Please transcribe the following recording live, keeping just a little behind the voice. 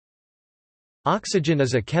Oxygen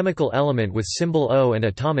is a chemical element with symbol O and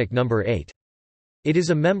atomic number 8. It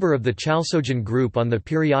is a member of the chalcogen group on the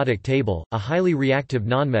periodic table, a highly reactive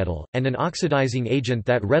nonmetal, and an oxidizing agent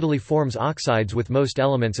that readily forms oxides with most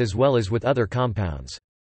elements as well as with other compounds.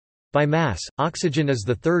 By mass, oxygen is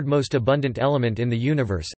the third most abundant element in the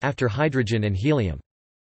universe, after hydrogen and helium.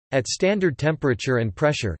 At standard temperature and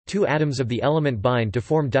pressure, two atoms of the element bind to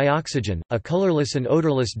form dioxygen, a colorless and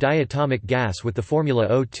odorless diatomic gas with the formula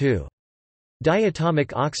O2.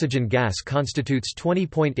 Diatomic oxygen gas constitutes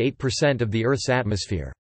 20.8% of the Earth's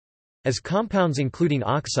atmosphere. As compounds including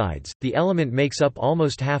oxides, the element makes up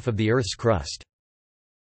almost half of the Earth's crust.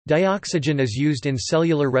 Dioxygen is used in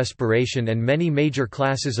cellular respiration, and many major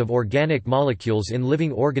classes of organic molecules in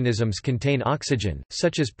living organisms contain oxygen,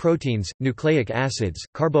 such as proteins, nucleic acids,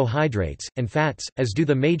 carbohydrates, and fats, as do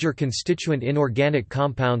the major constituent inorganic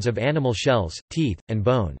compounds of animal shells, teeth, and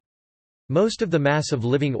bone. Most of the mass of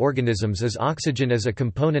living organisms is oxygen as a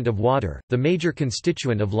component of water, the major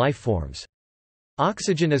constituent of life forms.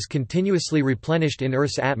 Oxygen is continuously replenished in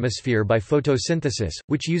Earth's atmosphere by photosynthesis,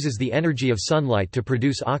 which uses the energy of sunlight to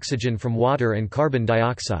produce oxygen from water and carbon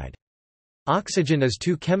dioxide. Oxygen is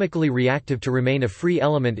too chemically reactive to remain a free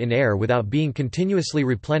element in air without being continuously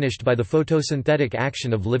replenished by the photosynthetic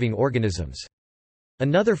action of living organisms.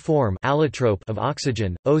 Another form allotrope of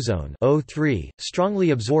oxygen, ozone O3, strongly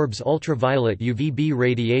absorbs ultraviolet UVB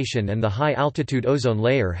radiation, and the high-altitude ozone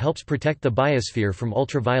layer helps protect the biosphere from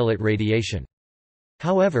ultraviolet radiation.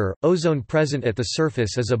 However, ozone present at the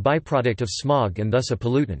surface is a byproduct of smog and thus a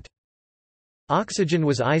pollutant. Oxygen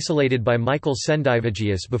was isolated by Michael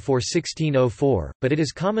Sendivogius before 1604, but it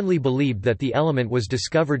is commonly believed that the element was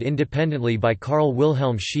discovered independently by Carl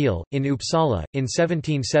Wilhelm Scheele, in Uppsala, in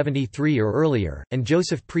 1773 or earlier, and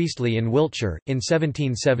Joseph Priestley in Wiltshire, in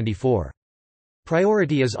 1774.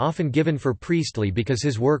 Priority is often given for Priestley because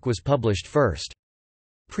his work was published first.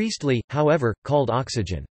 Priestley, however, called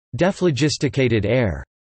oxygen dephlogisticated air,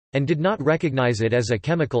 and did not recognize it as a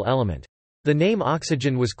chemical element. The name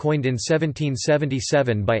oxygen was coined in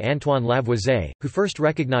 1777 by Antoine Lavoisier, who first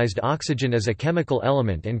recognized oxygen as a chemical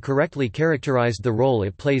element and correctly characterized the role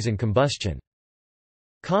it plays in combustion.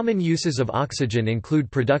 Common uses of oxygen include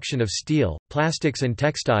production of steel, plastics and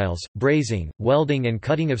textiles, brazing, welding and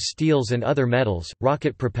cutting of steels and other metals,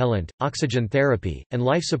 rocket propellant, oxygen therapy, and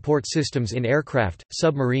life support systems in aircraft,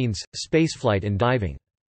 submarines, spaceflight and diving.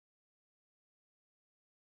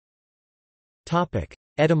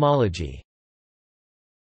 Etymology.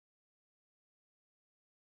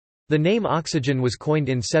 The name oxygen was coined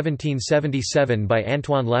in 1777 by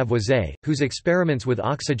Antoine Lavoisier, whose experiments with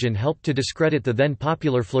oxygen helped to discredit the then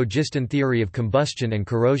popular phlogiston theory of combustion and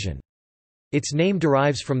corrosion. Its name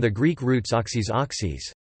derives from the Greek roots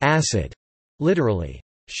oxys, acid, literally,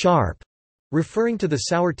 sharp, referring to the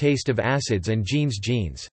sour taste of acids, and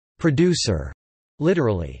genes, producer,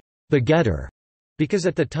 literally, begetter, because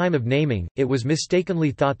at the time of naming, it was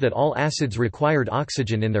mistakenly thought that all acids required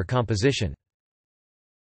oxygen in their composition.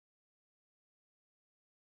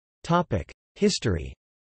 History.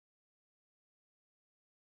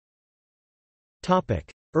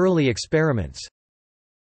 Early experiments.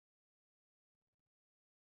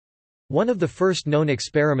 One of the first known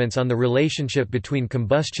experiments on the relationship between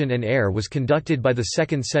combustion and air was conducted by the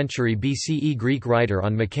 2nd century BCE Greek writer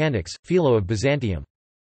on mechanics, Philo of Byzantium.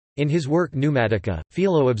 In his work Pneumatica,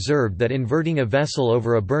 Philo observed that inverting a vessel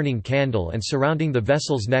over a burning candle and surrounding the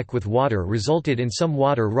vessel's neck with water resulted in some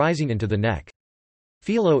water rising into the neck.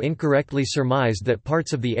 Philo incorrectly surmised that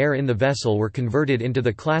parts of the air in the vessel were converted into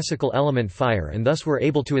the classical element fire and thus were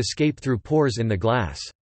able to escape through pores in the glass.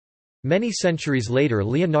 Many centuries later,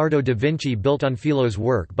 Leonardo da Vinci built on Philo's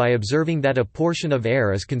work by observing that a portion of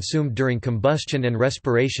air is consumed during combustion and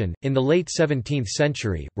respiration. In the late 17th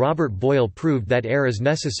century, Robert Boyle proved that air is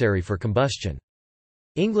necessary for combustion.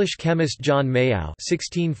 English chemist John Mayow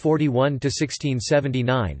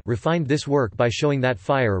 (1641–1679) refined this work by showing that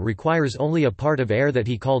fire requires only a part of air that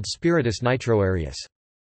he called spiritus nitroaereus.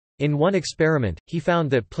 In one experiment, he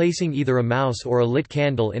found that placing either a mouse or a lit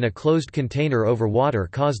candle in a closed container over water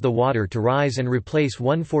caused the water to rise and replace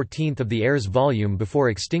 1/14 of the air's volume before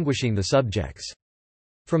extinguishing the subjects.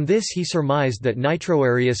 From this he surmised that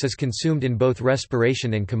nitroaereus is consumed in both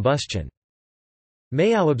respiration and combustion.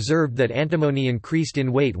 Mayow observed that antimony increased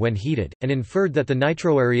in weight when heated, and inferred that the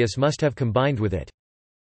nitroaereus must have combined with it.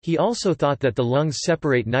 He also thought that the lungs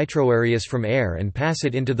separate nitroaereus from air and pass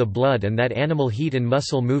it into the blood, and that animal heat and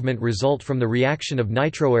muscle movement result from the reaction of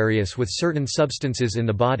nitroaereus with certain substances in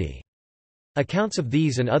the body. Accounts of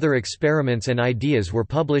these and other experiments and ideas were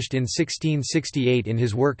published in 1668 in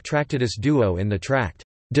his work Tractatus Duo in the tract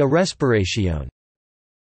De Respiratio.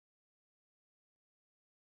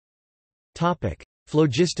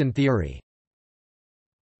 Phlogiston theory.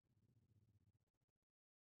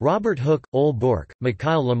 Robert Hooke, Ole Bork,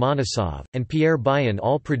 Mikhail Lomonosov, and Pierre Bayen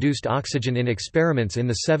all produced oxygen in experiments in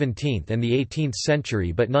the 17th and the 18th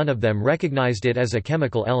century, but none of them recognized it as a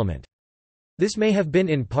chemical element. This may have been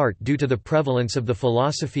in part due to the prevalence of the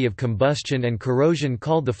philosophy of combustion and corrosion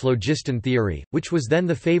called the phlogiston theory, which was then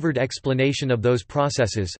the favored explanation of those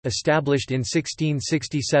processes, established in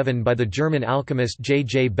 1667 by the German alchemist J.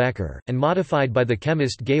 J. Becher, and modified by the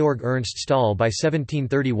chemist Georg Ernst Stahl by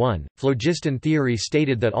 1731. Phlogiston theory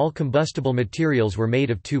stated that all combustible materials were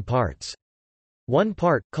made of two parts. One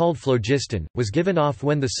part, called phlogiston, was given off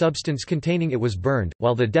when the substance containing it was burned,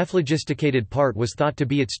 while the dephlogisticated part was thought to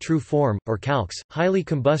be its true form, or calx. Highly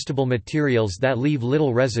combustible materials that leave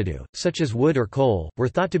little residue, such as wood or coal, were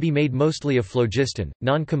thought to be made mostly of phlogiston.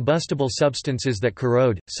 Non-combustible substances that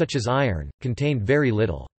corrode, such as iron, contained very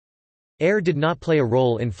little. Air did not play a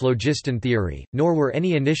role in phlogiston theory, nor were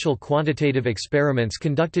any initial quantitative experiments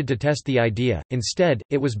conducted to test the idea. Instead,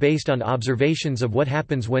 it was based on observations of what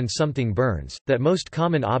happens when something burns, that most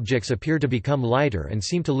common objects appear to become lighter and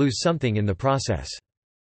seem to lose something in the process.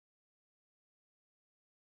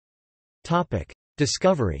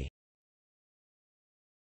 Discovery.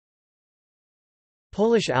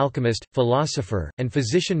 Polish alchemist, philosopher, and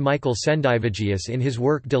physician Michael Sendivogius in his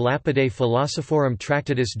work De Lapide Philosophorum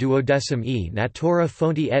Tractatus duodecim e Natura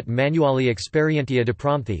Fonti et Manuali Experientia de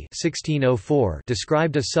Prompthi 1604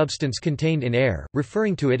 described a substance contained in air,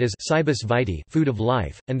 referring to it as cibus vitae, food of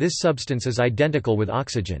life, and this substance is identical with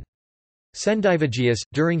oxygen. Sendivogius,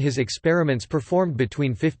 during his experiments performed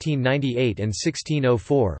between 1598 and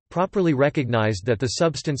 1604, properly recognized that the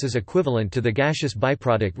substance is equivalent to the gaseous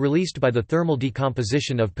byproduct released by the thermal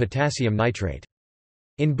decomposition of potassium nitrate.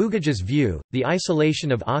 In Bugaja's view, the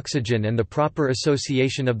isolation of oxygen and the proper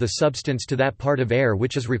association of the substance to that part of air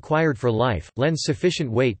which is required for life, lends sufficient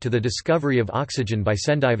weight to the discovery of oxygen by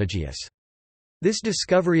Sendivogius. This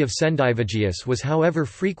discovery of Sendivogius was however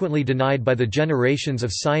frequently denied by the generations of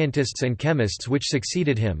scientists and chemists which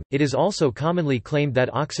succeeded him. It is also commonly claimed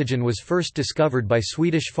that oxygen was first discovered by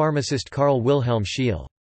Swedish pharmacist Carl Wilhelm Scheele.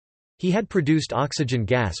 He had produced oxygen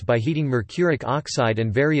gas by heating mercuric oxide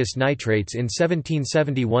and various nitrates in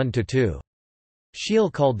 1771–2.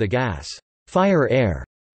 Scheele called the gas fire air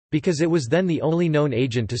because it was then the only known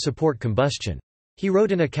agent to support combustion. He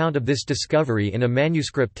wrote an account of this discovery in a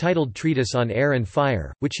manuscript titled Treatise on Air and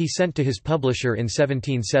Fire, which he sent to his publisher in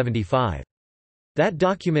 1775. That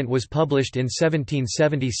document was published in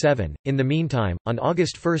 1777. In the meantime, on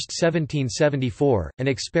August 1, 1774, an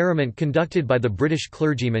experiment conducted by the British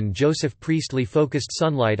clergyman Joseph Priestley focused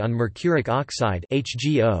sunlight on mercuric oxide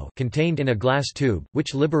 (HgO) contained in a glass tube,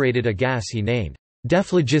 which liberated a gas he named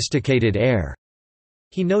dephlogisticated air.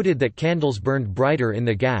 He noted that candles burned brighter in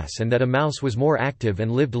the gas and that a mouse was more active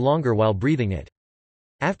and lived longer while breathing it.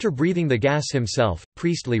 After breathing the gas himself,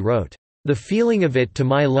 Priestley wrote, "The feeling of it to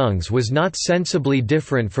my lungs was not sensibly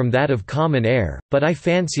different from that of common air, but I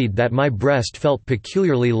fancied that my breast felt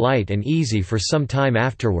peculiarly light and easy for some time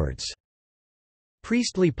afterwards."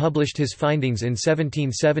 Priestley published his findings in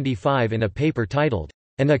 1775 in a paper titled,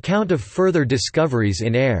 "An Account of Further Discoveries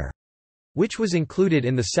in Air," which was included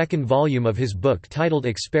in the second volume of his book titled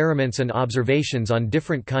Experiments and Observations on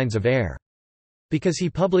Different Kinds of Air. Because he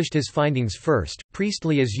published his findings first,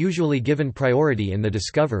 Priestley is usually given priority in the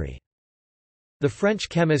discovery. The French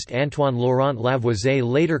chemist Antoine Laurent Lavoisier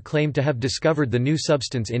later claimed to have discovered the new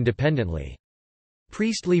substance independently.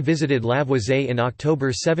 Priestley visited Lavoisier in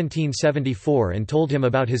October 1774 and told him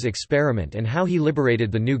about his experiment and how he liberated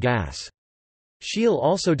the new gas. Scheele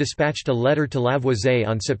also dispatched a letter to Lavoisier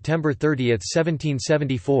on September 30,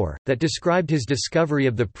 1774, that described his discovery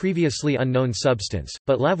of the previously unknown substance,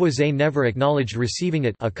 but Lavoisier never acknowledged receiving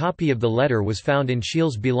it. A copy of the letter was found in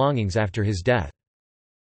Scheele's belongings after his death.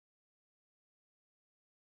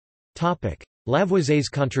 Lavoisier's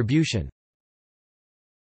contribution.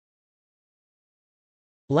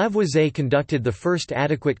 Lavoisier conducted the first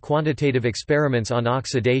adequate quantitative experiments on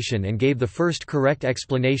oxidation and gave the first correct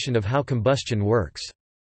explanation of how combustion works.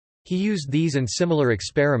 He used these and similar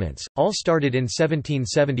experiments, all started in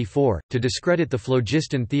 1774, to discredit the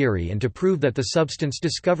phlogiston theory and to prove that the substance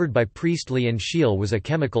discovered by Priestley and Scheele was a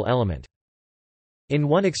chemical element. In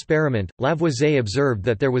one experiment, Lavoisier observed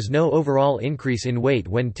that there was no overall increase in weight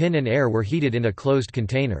when tin and air were heated in a closed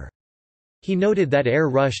container. He noted that air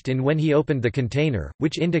rushed in when he opened the container,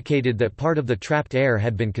 which indicated that part of the trapped air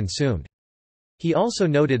had been consumed. He also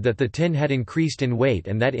noted that the tin had increased in weight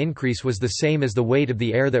and that increase was the same as the weight of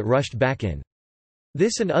the air that rushed back in.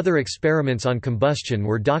 This and other experiments on combustion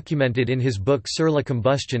were documented in his book Sur la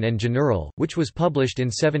combustion en général, which was published in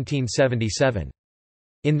 1777.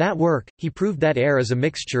 In that work, he proved that air is a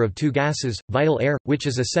mixture of two gases, vital air, which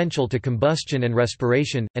is essential to combustion and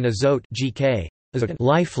respiration, and azote (GK),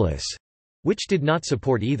 lifeless, which did not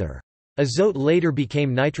support either. Azote later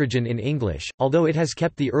became nitrogen in English, although it has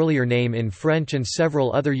kept the earlier name in French and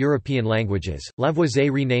several other European languages.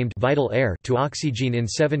 Lavoisier renamed vital air to oxygene in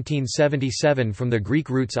 1777 from the Greek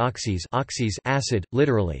roots oxys, acid,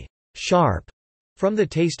 literally sharp, from the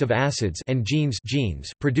taste of acids, and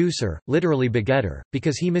genes, producer, literally begetter,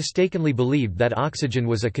 because he mistakenly believed that oxygen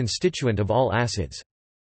was a constituent of all acids.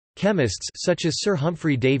 Chemists such as Sir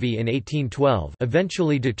Humphrey Davy in 1812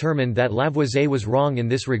 eventually determined that Lavoisier was wrong in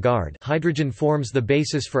this regard. Hydrogen forms the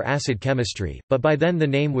basis for acid chemistry, but by then the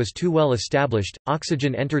name was too well established.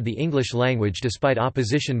 Oxygen entered the English language despite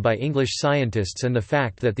opposition by English scientists and the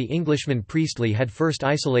fact that the Englishman Priestley had first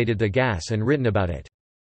isolated the gas and written about it.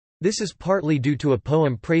 This is partly due to a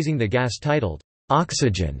poem praising the gas titled,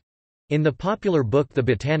 Oxygen, in the popular book The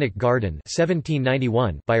Botanic Garden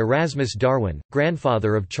 1791 by Erasmus Darwin,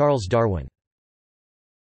 grandfather of Charles Darwin.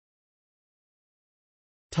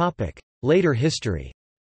 Later history.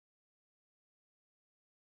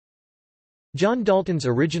 John Dalton's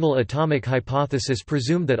original atomic hypothesis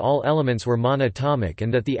presumed that all elements were monatomic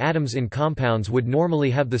and that the atoms in compounds would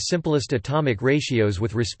normally have the simplest atomic ratios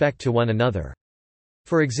with respect to one another.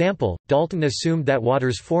 For example, Dalton assumed that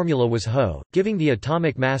water's formula was Ho, giving the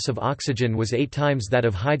atomic mass of oxygen was 8 times that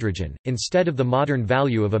of hydrogen, instead of the modern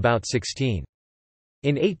value of about 16.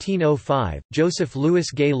 In 1805, Joseph Louis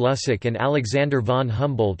Gay-Lussac and Alexander von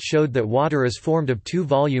Humboldt showed that water is formed of 2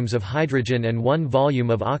 volumes of hydrogen and 1 volume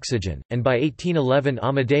of oxygen, and by 1811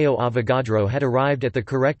 Amadeo Avogadro had arrived at the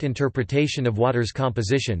correct interpretation of water's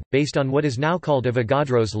composition, based on what is now called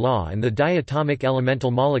Avogadro's law and the diatomic elemental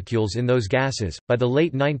molecules in those gases. By the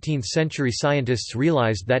late 19th century, scientists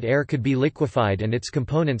realized that air could be liquefied and its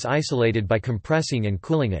components isolated by compressing and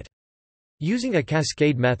cooling it. Using a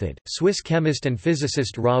cascade method, Swiss chemist and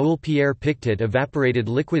physicist Raoul Pierre Pictet evaporated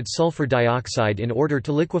liquid sulfur dioxide in order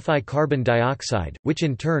to liquefy carbon dioxide, which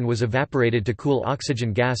in turn was evaporated to cool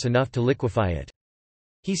oxygen gas enough to liquefy it.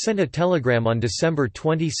 He sent a telegram on December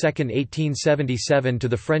 22, 1877 to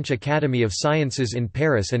the French Academy of Sciences in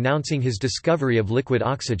Paris announcing his discovery of liquid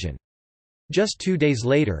oxygen. Just 2 days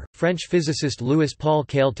later, French physicist Louis-Paul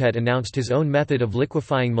Cailletet announced his own method of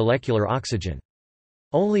liquefying molecular oxygen.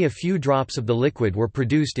 Only a few drops of the liquid were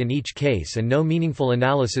produced in each case and no meaningful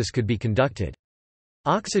analysis could be conducted.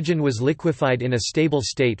 Oxygen was liquefied in a stable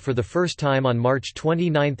state for the first time on March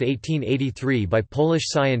 29, 1883 by Polish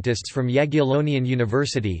scientists from Jagiellonian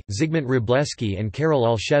University, Zygmunt Wróblewski and Karol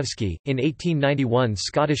Olszewski. In 1891,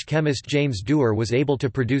 Scottish chemist James Dewar was able to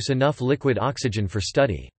produce enough liquid oxygen for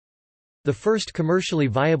study. The first commercially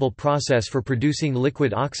viable process for producing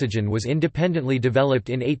liquid oxygen was independently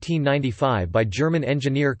developed in 1895 by German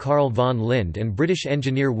engineer Carl von Linde and British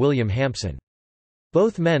engineer William Hampson.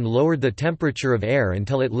 Both men lowered the temperature of air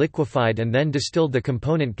until it liquefied and then distilled the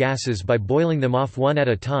component gases by boiling them off one at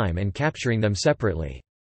a time and capturing them separately.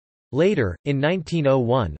 Later, in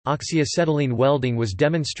 1901, oxyacetylene welding was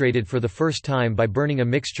demonstrated for the first time by burning a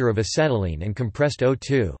mixture of acetylene and compressed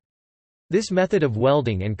O2. This method of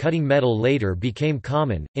welding and cutting metal later became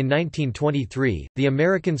common. In 1923, the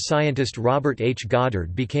American scientist Robert H.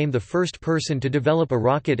 Goddard became the first person to develop a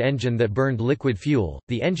rocket engine that burned liquid fuel.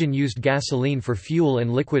 The engine used gasoline for fuel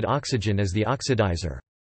and liquid oxygen as the oxidizer.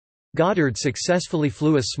 Goddard successfully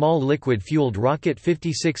flew a small liquid-fueled rocket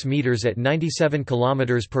 56 meters at 97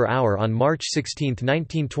 kilometers per hour on March 16,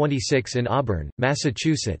 1926 in Auburn,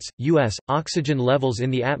 Massachusetts, U.S. Oxygen levels in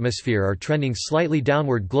the atmosphere are trending slightly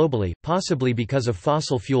downward globally, possibly because of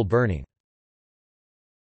fossil fuel burning.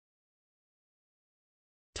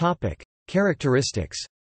 Topic: Characteristics.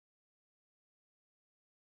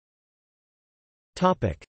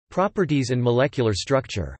 Topic: Properties and molecular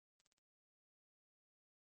structure.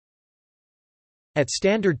 At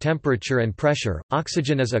standard temperature and pressure,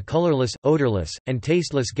 oxygen is a colorless, odorless, and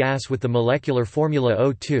tasteless gas with the molecular formula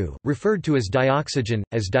O2, referred to as dioxygen.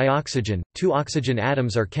 As dioxygen, 2 oxygen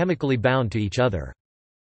atoms are chemically bound to each other.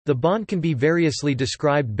 The bond can be variously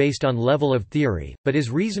described based on level of theory, but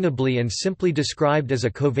is reasonably and simply described as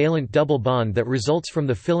a covalent double bond that results from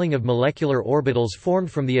the filling of molecular orbitals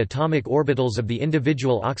formed from the atomic orbitals of the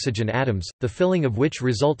individual oxygen atoms, the filling of which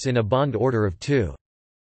results in a bond order of 2.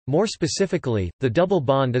 More specifically, the double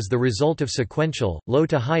bond is the result of sequential, low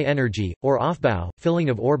to high energy, or offbow, filling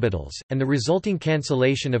of orbitals, and the resulting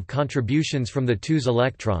cancellation of contributions from the 2s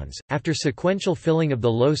electrons. After sequential filling of the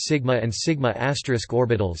low sigma and sigma asterisk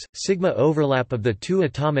orbitals, sigma overlap of the 2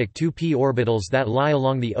 atomic 2p orbitals that lie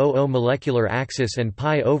along the OO molecular axis and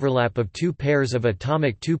pi overlap of 2 pairs of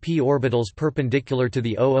atomic 2p orbitals perpendicular to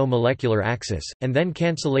the OO molecular axis, and then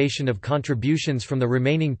cancellation of contributions from the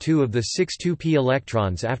remaining 2 of the 6 2p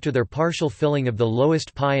electrons after their partial filling of the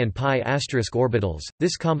lowest pi and pi asterisk orbitals.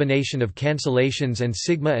 This combination of cancellations and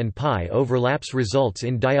sigma and pi overlaps results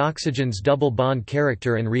in dioxygen's double bond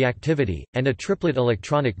character and reactivity, and a triplet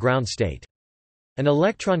electronic ground state. An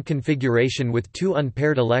electron configuration with 2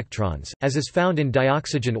 unpaired electrons, as is found in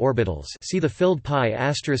dioxygen orbitals, see the filled pi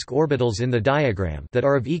asterisk orbitals in the diagram, that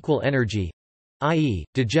are of equal energy, i.e.,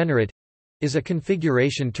 degenerate, is a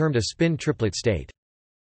configuration termed a spin triplet state.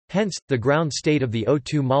 Hence, the ground state of the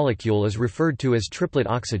O2 molecule is referred to as triplet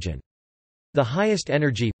oxygen. The highest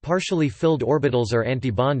energy, partially filled orbitals are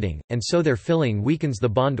antibonding, and so their filling weakens the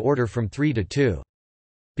bond order from 3 to 2.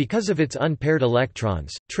 Because of its unpaired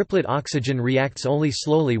electrons, triplet oxygen reacts only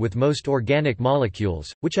slowly with most organic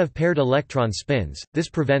molecules, which have paired electron spins. This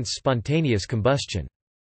prevents spontaneous combustion.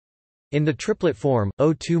 In the triplet form,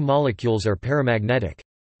 O2 molecules are paramagnetic.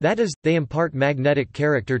 That is, they impart magnetic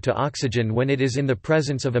character to oxygen when it is in the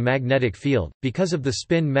presence of a magnetic field, because of the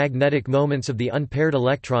spin magnetic moments of the unpaired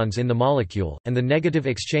electrons in the molecule, and the negative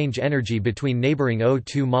exchange energy between neighboring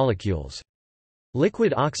O2 molecules.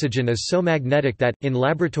 Liquid oxygen is so magnetic that, in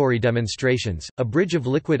laboratory demonstrations, a bridge of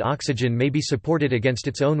liquid oxygen may be supported against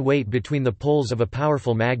its own weight between the poles of a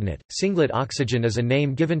powerful magnet. Singlet oxygen is a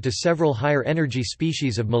name given to several higher energy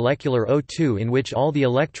species of molecular O2 in which all the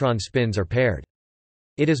electron spins are paired.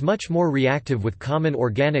 It is much more reactive with common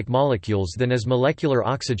organic molecules than is molecular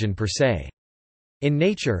oxygen per se. In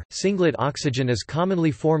nature, singlet oxygen is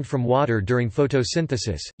commonly formed from water during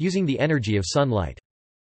photosynthesis, using the energy of sunlight.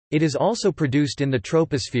 It is also produced in the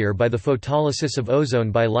troposphere by the photolysis of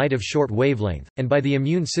ozone by light of short wavelength, and by the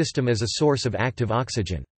immune system as a source of active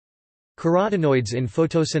oxygen. Carotenoids in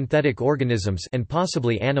photosynthetic organisms and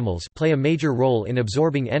possibly animals play a major role in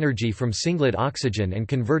absorbing energy from singlet oxygen and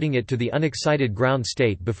converting it to the unexcited ground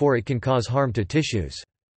state before it can cause harm to tissues.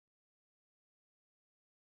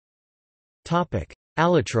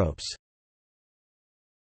 Allotropes.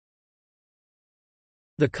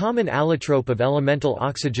 The common allotrope of elemental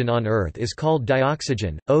oxygen on Earth is called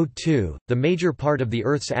dioxygen, O2, the major part of the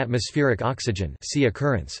Earth's atmospheric oxygen. See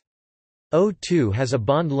occurrence. O2 has a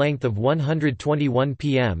bond length of 121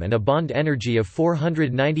 pm and a bond energy of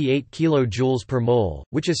 498 kJ per mole,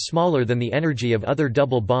 which is smaller than the energy of other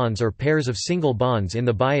double bonds or pairs of single bonds in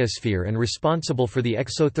the biosphere and responsible for the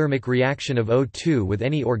exothermic reaction of O2 with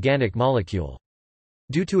any organic molecule.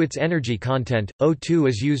 Due to its energy content, O2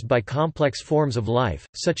 is used by complex forms of life,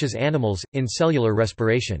 such as animals, in cellular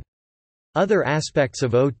respiration. Other aspects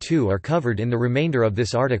of O2 are covered in the remainder of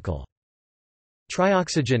this article.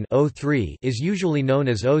 Trioxygen O3 is usually known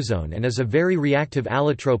as ozone and is a very reactive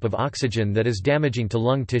allotrope of oxygen that is damaging to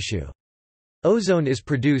lung tissue. Ozone is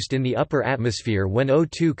produced in the upper atmosphere when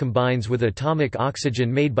O2 combines with atomic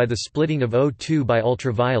oxygen made by the splitting of O2 by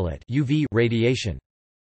ultraviolet (UV) radiation.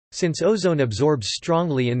 Since ozone absorbs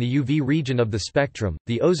strongly in the UV region of the spectrum,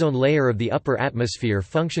 the ozone layer of the upper atmosphere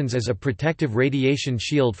functions as a protective radiation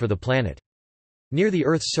shield for the planet. Near the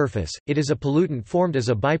Earth's surface, it is a pollutant formed as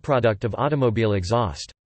a byproduct of automobile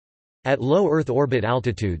exhaust. At low Earth orbit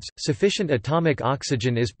altitudes, sufficient atomic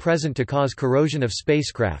oxygen is present to cause corrosion of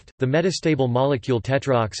spacecraft. The metastable molecule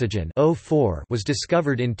tetraoxygen O4 was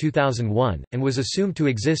discovered in 2001 and was assumed to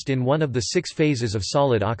exist in one of the 6 phases of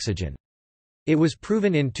solid oxygen. It was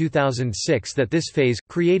proven in 2006 that this phase,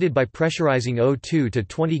 created by pressurizing O2 to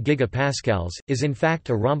 20 gigapascals, is in fact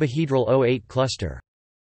a rhombohedral O8 cluster.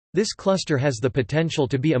 This cluster has the potential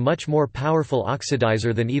to be a much more powerful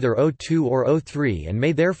oxidizer than either O2 or O3 and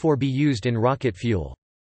may therefore be used in rocket fuel.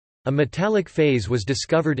 A metallic phase was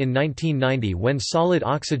discovered in 1990 when solid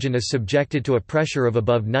oxygen is subjected to a pressure of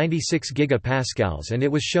above 96 gigapascals, and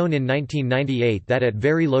it was shown in 1998 that at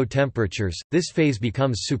very low temperatures, this phase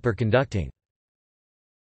becomes superconducting.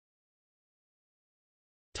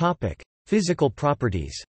 Physical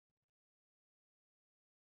properties.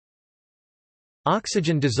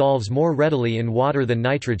 Oxygen dissolves more readily in water than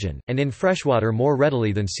nitrogen, and in freshwater more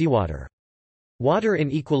readily than seawater. Water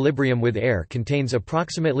in equilibrium with air contains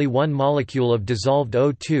approximately 1 molecule of dissolved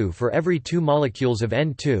O2 for every 2 molecules of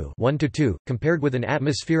N2 1 to 2, compared with an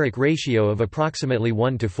atmospheric ratio of approximately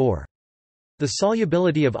 1 to 4. The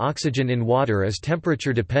solubility of oxygen in water is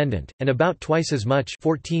temperature dependent, and about twice as much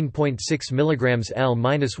 14.6 mg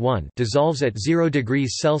L-1 dissolves at 0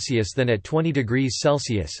 degrees Celsius than at 20 degrees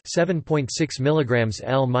Celsius 7.6 mg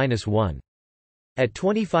L-1. At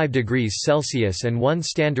 25 degrees Celsius and 1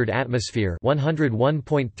 standard atmosphere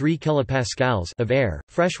 101.3 kilopascals of air,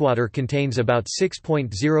 freshwater contains about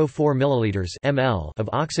 6.04 ml of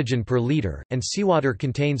oxygen per liter, and seawater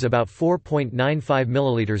contains about 4.95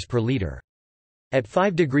 ml per liter. At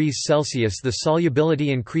 5 degrees Celsius the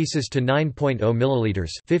solubility increases to 9.0 ml,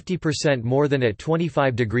 50% more than at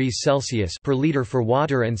 25 degrees Celsius per liter for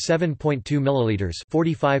water and 7.2 ml,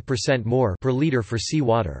 45% more per liter for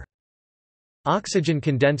seawater. Oxygen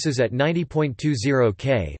condenses at 90.20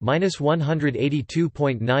 K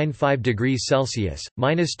 (-182.95 degrees Celsius,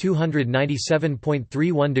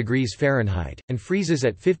 (-297.31 degrees Fahrenheit), and freezes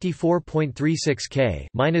at 54.36 K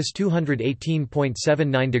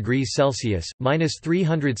 (-218.79 degrees Celsius,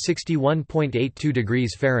 (-361.82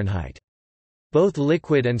 degrees Fahrenheit). Both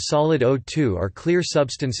liquid and solid O2 are clear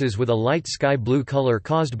substances with a light sky blue color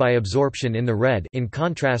caused by absorption in the red, in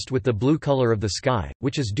contrast with the blue color of the sky,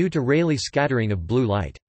 which is due to Rayleigh scattering of blue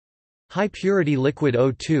light. High-purity liquid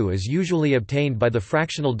O2 is usually obtained by the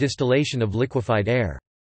fractional distillation of liquefied air.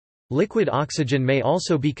 Liquid oxygen may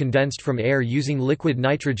also be condensed from air using liquid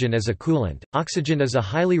nitrogen as a coolant. Oxygen is a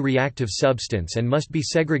highly reactive substance and must be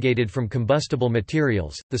segregated from combustible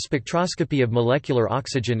materials. The spectroscopy of molecular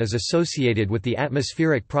oxygen is associated with the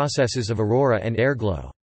atmospheric processes of aurora and airglow.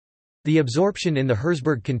 The absorption in the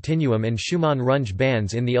Herzberg continuum and Schumann-Runge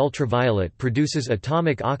bands in the ultraviolet produces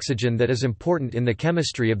atomic oxygen that is important in the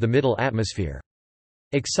chemistry of the middle atmosphere.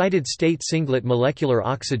 Excited state singlet molecular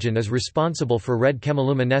oxygen is responsible for red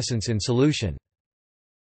chemiluminescence in solution.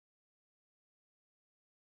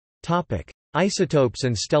 Isotopes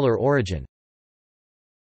and stellar origin.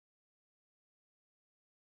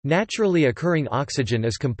 Naturally occurring oxygen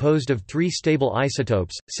is composed of three stable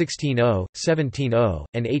isotopes, 16O, 17O,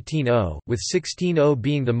 and 18O, with 16O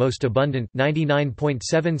being the most abundant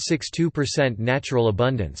 99.762% natural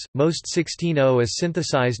abundance. Most 16O is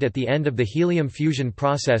synthesized at the end of the helium fusion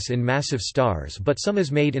process in massive stars, but some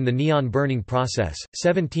is made in the neon burning process.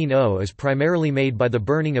 17O is primarily made by the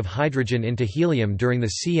burning of hydrogen into helium during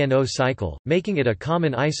the CNO cycle, making it a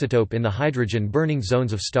common isotope in the hydrogen burning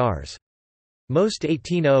zones of stars. Most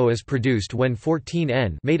 18O is produced when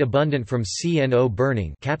 14N made abundant from CNO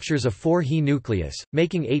burning captures a 4He nucleus,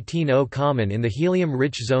 making 18O common in the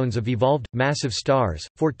helium-rich zones of evolved, massive stars.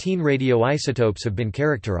 14 radioisotopes have been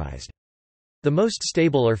characterized. The most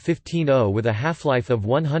stable are 15O with a half-life of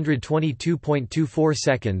 122.24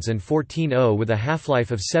 seconds and 14O with a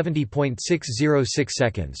half-life of 70.606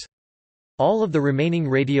 seconds. All of the remaining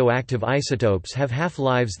radioactive isotopes have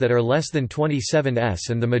half-lives that are less than 27 s,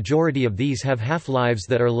 and the majority of these have half-lives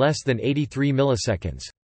that are less than 83 milliseconds.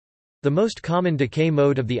 The most common decay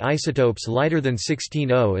mode of the isotopes lighter than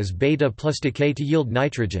 16O is beta plus decay to yield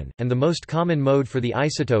nitrogen, and the most common mode for the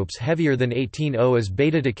isotopes heavier than 18O is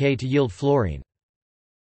beta decay to yield fluorine.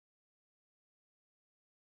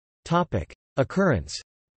 Occurrence.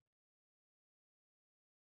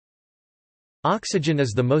 Oxygen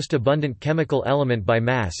is the most abundant chemical element by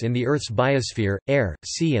mass in the Earth's biosphere, air,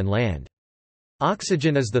 sea and land.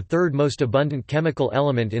 Oxygen is the third most abundant chemical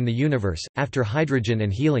element in the universe, after hydrogen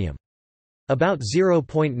and helium. About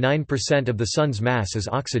 0.9% of the Sun's mass is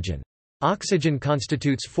oxygen. Oxygen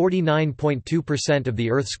constitutes 49.2% of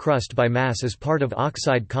the Earth's crust by mass as part of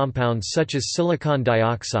oxide compounds such as silicon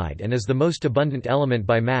dioxide and is the most abundant element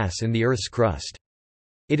by mass in the Earth's crust.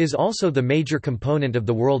 It is also the major component of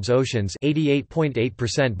the world's oceans,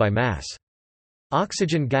 88.8% by mass.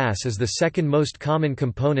 Oxygen gas is the second most common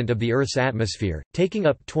component of the Earth's atmosphere, taking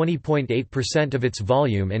up 20.8% of its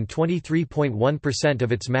volume and 23.1%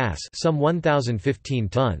 of its mass, some 1,015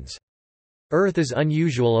 tons. Earth is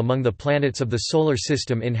unusual among the planets of the Solar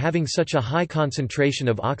System in having such a high concentration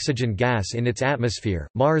of oxygen gas in its atmosphere.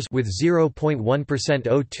 Mars with 0.1%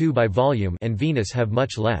 O2 by volume and Venus have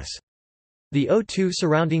much less. The O2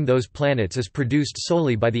 surrounding those planets is produced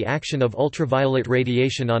solely by the action of ultraviolet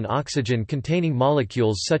radiation on oxygen-containing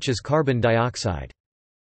molecules such as carbon dioxide.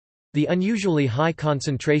 The unusually high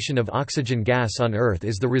concentration of oxygen gas on Earth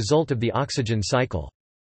is the result of the oxygen cycle.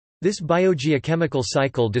 This biogeochemical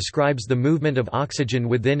cycle describes the movement of oxygen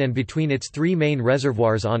within and between its three main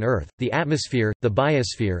reservoirs on Earth, the atmosphere, the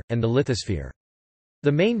biosphere, and the lithosphere.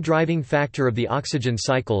 The main driving factor of the oxygen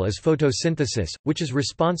cycle is photosynthesis, which is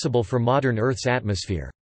responsible for modern Earth's atmosphere.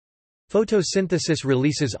 Photosynthesis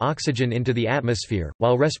releases oxygen into the atmosphere,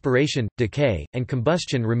 while respiration, decay, and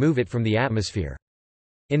combustion remove it from the atmosphere.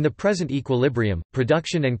 In the present equilibrium,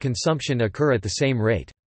 production and consumption occur at the same rate.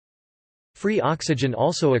 Free oxygen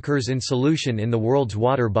also occurs in solution in the world's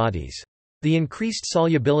water bodies. The increased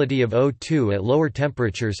solubility of O2 at lower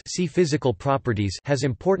temperatures, see physical properties, has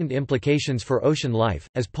important implications for ocean life,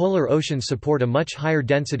 as polar oceans support a much higher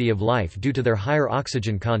density of life due to their higher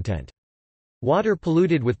oxygen content. Water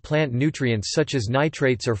polluted with plant nutrients such as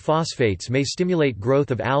nitrates or phosphates may stimulate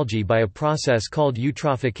growth of algae by a process called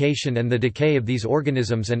eutrophication, and the decay of these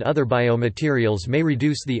organisms and other biomaterials may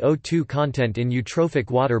reduce the O2 content in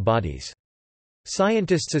eutrophic water bodies.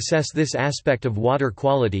 Scientists assess this aspect of water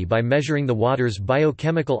quality by measuring the water's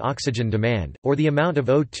biochemical oxygen demand, or the amount of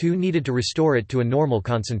O2 needed to restore it to a normal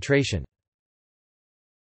concentration.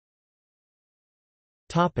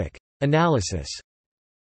 Analysis.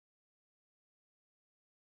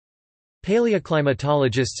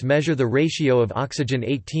 Paleoclimatologists measure the ratio of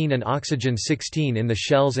oxygen-18 and oxygen-16 in the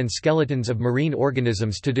shells and skeletons of marine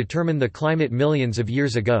organisms to determine the climate millions of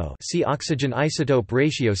years ago. See oxygen isotope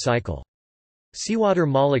ratio cycle. Seawater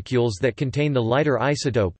molecules that contain the lighter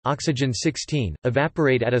isotope, oxygen-16,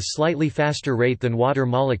 evaporate at a slightly faster rate than water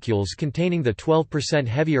molecules containing the 12%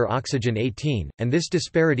 heavier oxygen-18, and this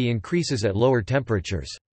disparity increases at lower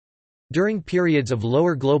temperatures. During periods of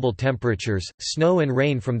lower global temperatures, snow and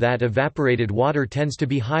rain from that evaporated water tends to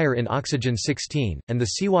be higher in oxygen-16, and the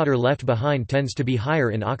seawater left behind tends to be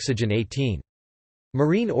higher in oxygen-18.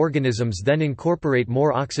 Marine organisms then incorporate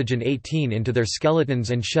more oxygen-18 into their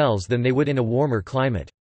skeletons and shells than they would in a warmer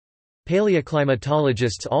climate.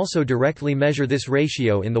 Paleoclimatologists also directly measure this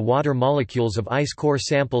ratio in the water molecules of ice core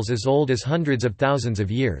samples as old as hundreds of thousands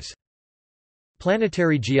of years.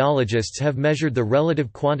 Planetary geologists have measured the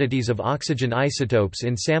relative quantities of oxygen isotopes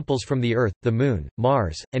in samples from the Earth, the Moon,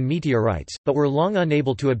 Mars, and meteorites, but were long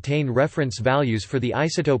unable to obtain reference values for the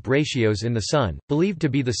isotope ratios in the Sun, believed to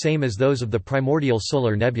be the same as those of the primordial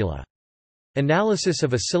solar nebula. Analysis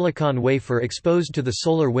of a silicon wafer exposed to the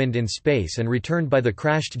solar wind in space and returned by the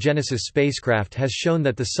crashed Genesis spacecraft has shown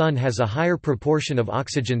that the Sun has a higher proportion of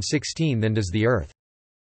oxygen-16 than does the Earth.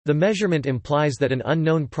 The measurement implies that an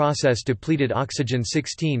unknown process depleted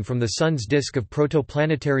oxygen-16 from the Sun's disk of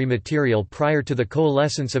protoplanetary material prior to the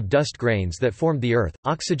coalescence of dust grains that formed the Earth.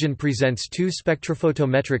 Oxygen presents two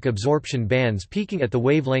spectrophotometric absorption bands peaking at the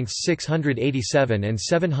wavelengths 687 and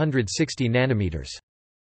 760 nanometers.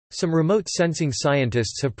 Some remote sensing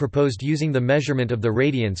scientists have proposed using the measurement of the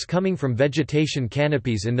radiance coming from vegetation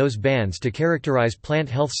canopies in those bands to characterize plant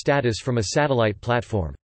health status from a satellite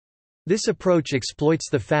platform. This approach exploits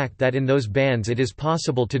the fact that in those bands it is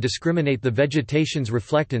possible to discriminate the vegetation's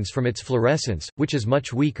reflectance from its fluorescence, which is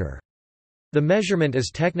much weaker. The measurement is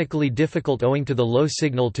technically difficult owing to the low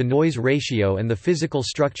signal-to-noise ratio and the physical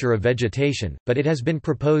structure of vegetation, but it has been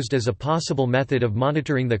proposed as a possible method of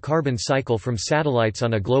monitoring the carbon cycle from satellites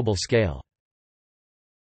on a global scale.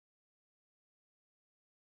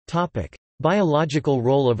 Biological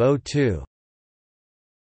role of O2.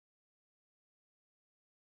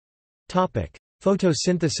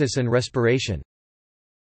 Photosynthesis and respiration.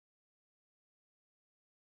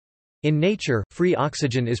 In nature, free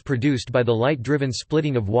oxygen is produced by the light-driven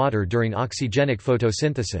splitting of water during oxygenic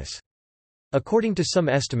photosynthesis. According to some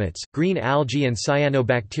estimates, green algae and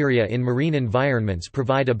cyanobacteria in marine environments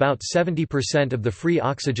provide about 70% of the free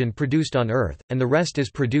oxygen produced on Earth, and the rest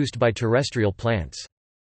is produced by terrestrial plants.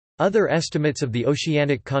 Other estimates of the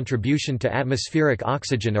oceanic contribution to atmospheric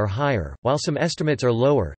oxygen are higher, while some estimates are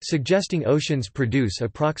lower, suggesting oceans produce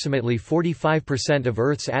approximately 45% of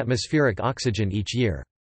Earth's atmospheric oxygen each year.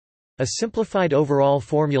 A simplified overall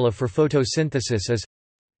formula for photosynthesis is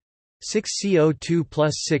 6CO2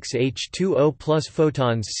 plus 6H2O plus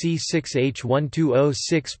photons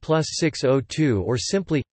C6H12O6 plus 6O2, or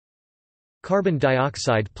simply carbon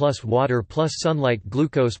dioxide plus water plus sunlight.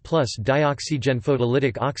 Glucose plus dioxygen.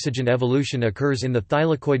 Photolytic oxygen evolution occurs in the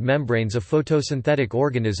thylakoid membranes of photosynthetic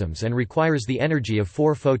organisms and requires the energy of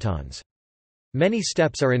 4 photons. Many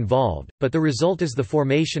steps are involved, but the result is the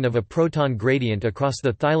formation of a proton gradient across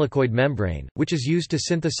the thylakoid membrane, which is used to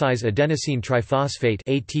synthesize adenosine triphosphate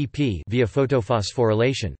 (ATP) via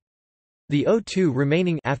photophosphorylation. The O2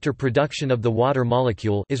 remaining after production of the water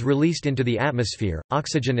molecule is released into the atmosphere.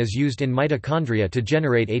 Oxygen is used in mitochondria to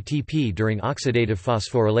generate ATP during oxidative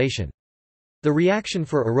phosphorylation. The reaction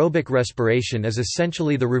for aerobic respiration is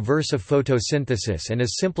essentially the reverse of photosynthesis and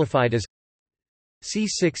is simplified as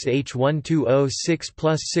C6H12O6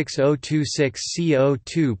 plus 6026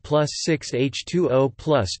 CO2 plus 6H2O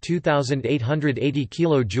plus 2880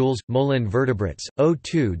 kJ. Moline vertebrates,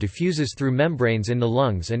 O2 diffuses through membranes in the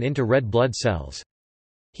lungs and into red blood cells.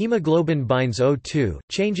 Hemoglobin binds O2,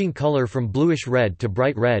 changing color from bluish-red to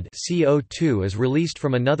bright red. CO2 is released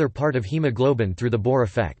from another part of hemoglobin through the Bohr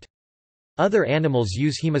effect. Other animals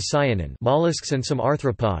use hemocyanin, mollusks and some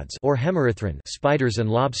arthropods, or hemerythrin, spiders and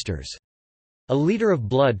lobsters. A liter of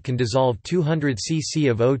blood can dissolve 200 cc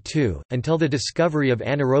of O2. Until the discovery of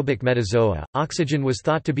anaerobic metazoa, oxygen was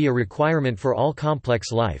thought to be a requirement for all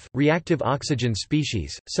complex life. Reactive oxygen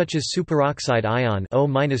species, such as superoxide ion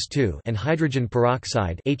O-2 and hydrogen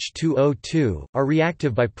peroxide H2O2, are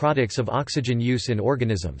reactive byproducts of oxygen use in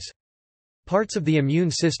organisms. Parts of the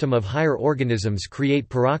immune system of higher organisms create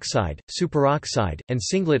peroxide, superoxide, and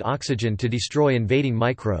singlet oxygen to destroy invading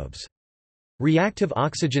microbes. Reactive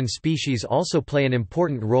oxygen species also play an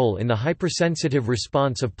important role in the hypersensitive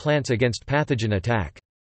response of plants against pathogen attack.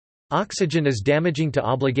 Oxygen is damaging to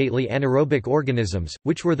obligately anaerobic organisms,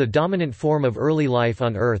 which were the dominant form of early life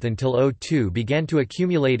on Earth until O2 began to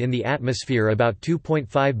accumulate in the atmosphere about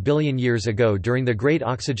 2.5 billion years ago during the Great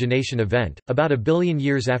Oxygenation Event. About a billion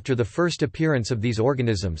years after the first appearance of these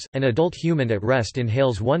organisms, an adult human at rest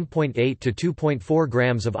inhales 1.8 to 2.4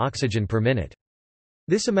 grams of oxygen per minute.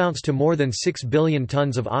 This amounts to more than 6 billion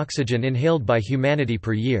tons of oxygen inhaled by humanity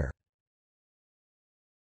per year.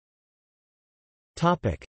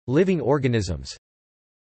 Living organisms.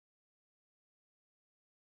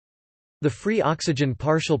 The free oxygen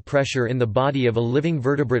partial pressure in the body of a living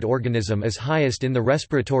vertebrate organism is highest in the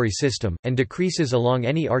respiratory system, and decreases along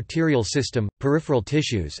any arterial system, peripheral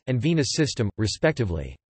tissues, and venous system,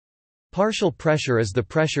 respectively. Partial pressure is the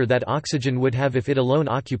pressure that oxygen would have if it alone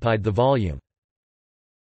occupied the volume.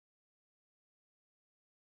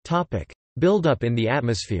 Buildup in the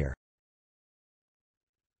atmosphere.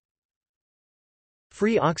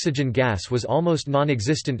 Free oxygen gas was almost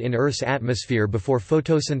non-existent in Earth's atmosphere before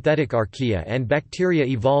photosynthetic archaea and bacteria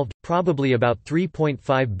evolved, probably about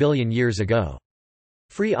 3.5 billion years ago.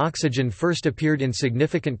 Free oxygen first appeared in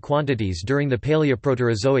significant quantities during the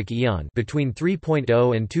Paleoproterozoic eon between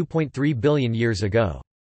 3.0 and 2.3 billion years ago.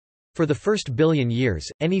 For the first billion years,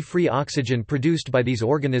 any free oxygen produced by these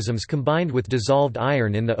organisms combined with dissolved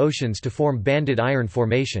iron in the oceans to form banded iron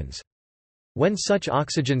formations. When such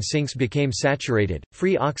oxygen sinks became saturated,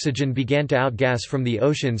 free oxygen began to outgas from the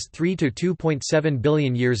oceans 3 to 2.7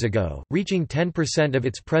 billion years ago, reaching 10% of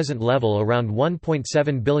its present level around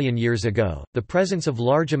 1.7 billion years ago. The presence of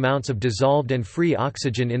large amounts of dissolved and free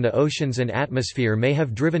oxygen in the oceans and atmosphere may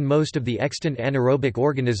have driven most of the extant anaerobic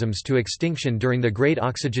organisms to extinction during the Great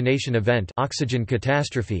Oxygenation Event, oxygen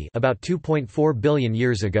catastrophe, about 2.4 billion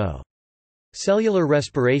years ago. Cellular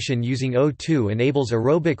respiration using O2 enables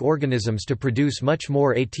aerobic organisms to produce much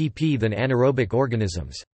more ATP than anaerobic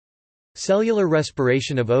organisms. Cellular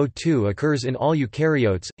respiration of O2 occurs in all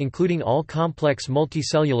eukaryotes, including all complex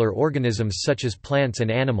multicellular organisms such as plants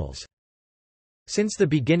and animals. Since the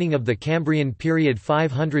beginning of the Cambrian period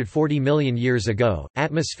 540 million years ago,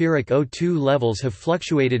 atmospheric O2 levels have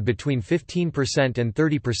fluctuated between 15% and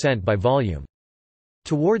 30% by volume.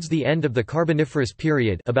 Towards the end of the Carboniferous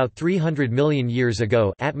period about 300 million years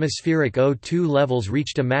ago, atmospheric O2 levels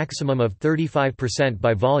reached a maximum of 35%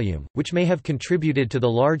 by volume, which may have contributed to the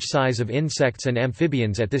large size of insects and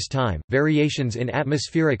amphibians at this time. Variations in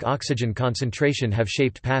atmospheric oxygen concentration have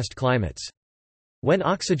shaped past climates. When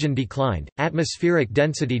oxygen declined, atmospheric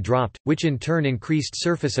density dropped, which in turn increased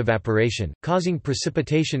surface evaporation, causing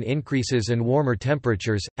precipitation increases and warmer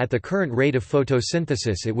temperatures. At the current rate of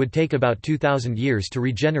photosynthesis, it would take about 2,000 years to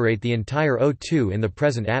regenerate the entire O2 in the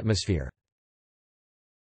present atmosphere.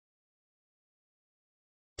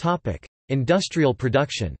 Topic: Industrial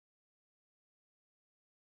production.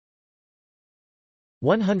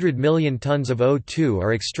 100 million tons of O2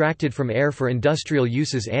 are extracted from air for industrial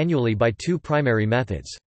uses annually by two primary methods.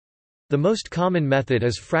 The most common method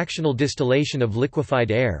is fractional distillation of liquefied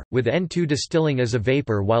air, with N2 distilling as a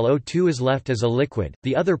vapor while O2 is left as a liquid.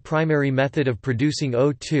 The other primary method of producing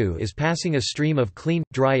O2 is passing a stream of clean,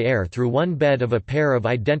 dry air through one bed of a pair of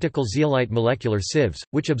identical zeolite molecular sieves,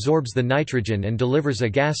 which absorbs the nitrogen and delivers a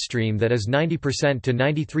gas stream that is 90% to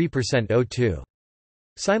 93% O2.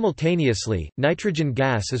 Simultaneously, nitrogen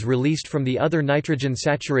gas is released from the other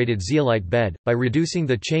nitrogen-saturated zeolite bed, by reducing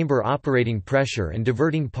the chamber operating pressure and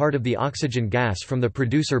diverting part of the oxygen gas from the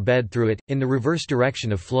producer bed through it, in the reverse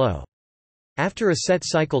direction of flow. After a set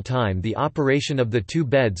cycle time, the operation of the two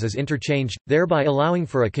beds is interchanged, thereby allowing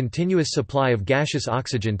for a continuous supply of gaseous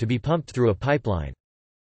oxygen to be pumped through a pipeline.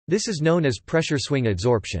 This is known as pressure swing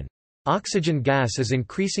adsorption. Oxygen gas is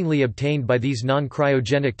increasingly obtained by these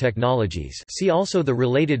non-cryogenic technologies. See also the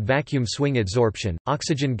related vacuum swing adsorption.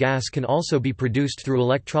 Oxygen gas can also be produced through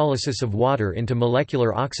electrolysis of water into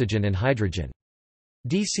molecular oxygen and hydrogen.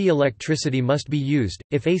 DC electricity must be used.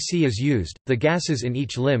 If AC is used, the gases in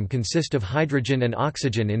each limb consist of hydrogen and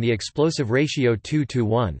oxygen in the explosive ratio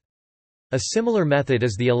 2:1. A similar method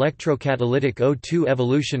is the electrocatalytic O2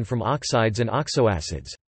 evolution from oxides and oxoacids.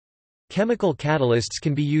 Chemical catalysts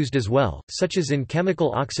can be used as well, such as in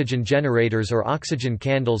chemical oxygen generators or oxygen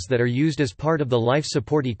candles that are used as part of the life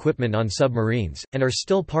support equipment on submarines, and are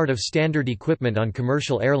still part of standard equipment on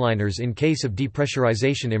commercial airliners in case of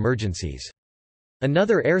depressurization emergencies.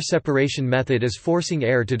 Another air separation method is forcing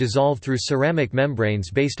air to dissolve through ceramic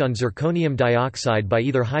membranes based on zirconium dioxide by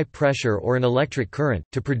either high pressure or an electric current,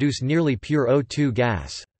 to produce nearly pure O2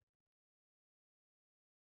 gas.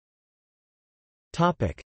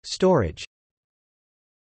 Storage.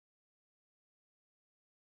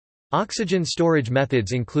 Oxygen storage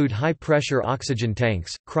methods include high-pressure oxygen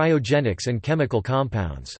tanks, cryogenics and chemical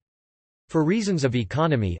compounds. For reasons of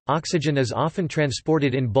economy, oxygen is often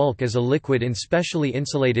transported in bulk as a liquid in specially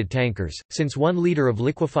insulated tankers, since 1 liter of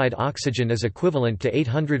liquefied oxygen is equivalent to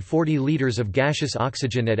 840 liters of gaseous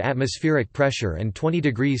oxygen at atmospheric pressure and 20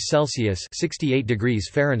 degrees Celsius (68 degrees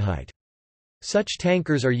Fahrenheit). Such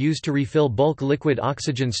tankers are used to refill bulk liquid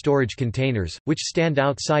oxygen storage containers, which stand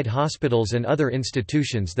outside hospitals and other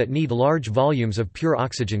institutions that need large volumes of pure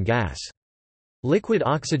oxygen gas. Liquid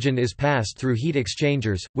oxygen is passed through heat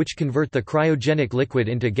exchangers, which convert the cryogenic liquid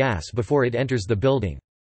into gas before it enters the building.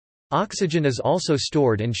 Oxygen is also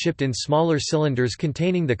stored and shipped in smaller cylinders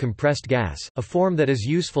containing the compressed gas, a form that is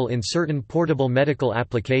useful in certain portable medical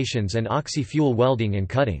applications and oxy-fuel welding and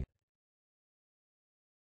cutting.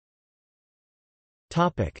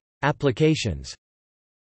 Applications.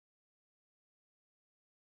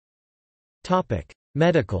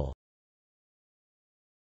 Medical.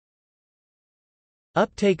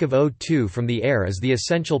 Uptake of O2 from the air is the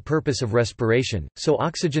essential purpose of respiration, so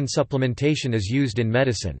oxygen supplementation is used in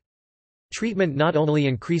medicine. Treatment not only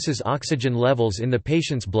increases oxygen levels in the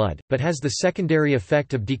patient's blood, but has the secondary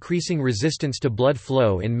effect of decreasing resistance to blood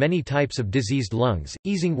flow in many types of diseased lungs,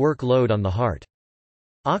 easing workload on the heart.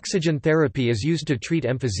 Oxygen therapy is used to treat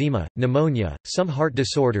emphysema, pneumonia, some heart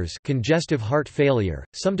disorders, congestive heart failure,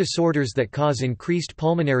 some disorders that cause increased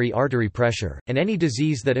pulmonary artery pressure, and any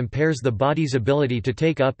disease that impairs the body's ability to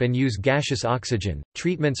take up and use gaseous oxygen.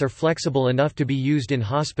 Treatments are flexible enough to be used in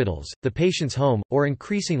hospitals, the patient's home, or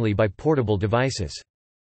increasingly by portable devices.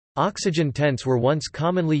 Oxygen tents were once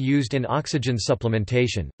commonly used in oxygen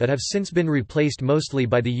supplementation, but have since been replaced mostly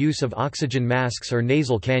by the use of oxygen masks or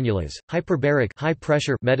nasal cannulas. Hyperbaric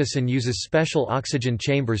high-pressure medicine uses special oxygen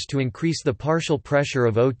chambers to increase the partial pressure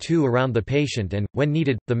of O2 around the patient and, when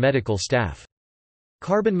needed, the medical staff.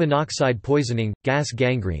 Carbon monoxide poisoning, gas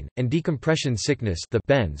gangrene, and decompression sickness, the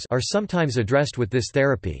BENS, are sometimes addressed with this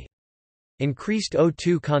therapy. Increased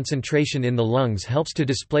O2 concentration in the lungs helps to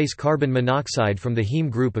displace carbon monoxide from the heme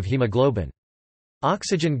group of hemoglobin.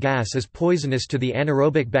 Oxygen gas is poisonous to the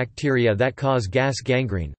anaerobic bacteria that cause gas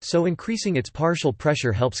gangrene, so increasing its partial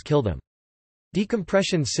pressure helps kill them.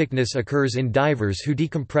 Decompression sickness occurs in divers who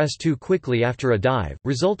decompress too quickly after a dive,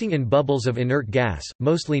 resulting in bubbles of inert gas,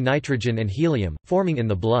 mostly nitrogen and helium, forming in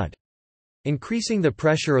the blood. Increasing the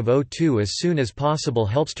pressure of O2 as soon as possible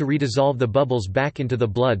helps to redissolve the bubbles back into the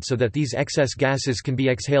blood so that these excess gases can be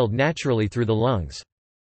exhaled naturally through the lungs.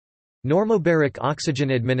 Normobaric oxygen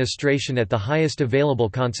administration at the highest available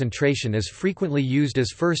concentration is frequently used as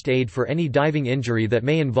first aid for any diving injury that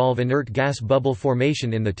may involve inert gas bubble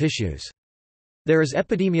formation in the tissues. There is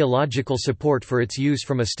epidemiological support for its use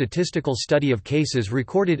from a statistical study of cases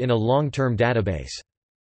recorded in a long-term database.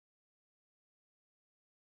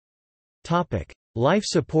 Life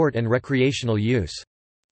support and recreational use.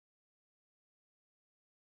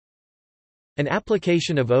 An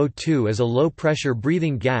application of O2 as a low-pressure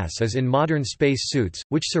breathing gas is in modern space suits,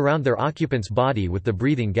 which surround their occupant's body with the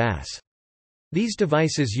breathing gas. These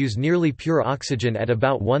devices use nearly pure oxygen at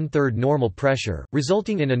about 1/3 normal pressure,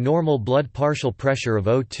 resulting in a normal blood partial pressure of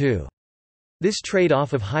O2. This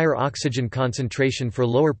trade-off of higher oxygen concentration for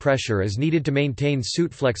lower pressure is needed to maintain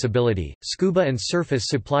suit flexibility. Scuba and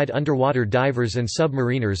surface-supplied underwater divers and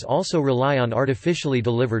submariners also rely on artificially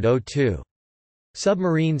delivered O2.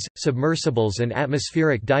 Submarines, submersibles and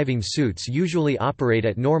atmospheric diving suits usually operate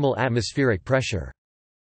at normal atmospheric pressure.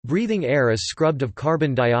 Breathing air is scrubbed of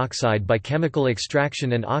carbon dioxide by chemical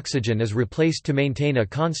extraction and oxygen is replaced to maintain a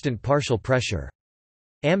constant partial pressure.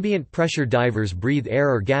 Ambient pressure divers breathe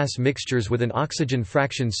air or gas mixtures with an oxygen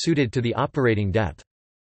fraction suited to the operating depth.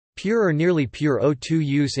 Pure or nearly pure O2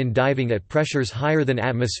 use in diving at pressures higher than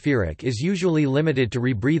atmospheric is usually limited to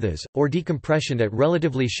rebreathers, or decompression at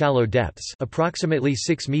relatively shallow depths, approximately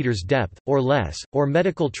 6 meters depth, or less, or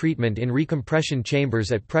medical treatment in recompression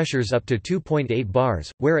chambers at pressures up to 2.8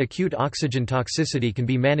 bars, where acute oxygen toxicity can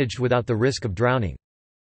be managed without the risk of drowning.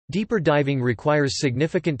 Deeper diving requires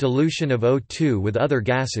significant dilution of O2 with other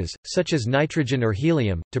gases, such as nitrogen or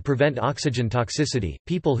helium, to prevent oxygen toxicity.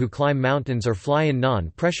 People who climb mountains or fly in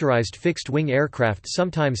non-pressurized fixed-wing aircraft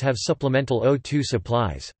sometimes have supplemental O2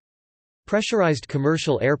 supplies. Pressurized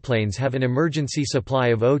commercial airplanes have an emergency supply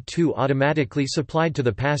of O2 automatically supplied to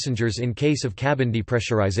the passengers in case of cabin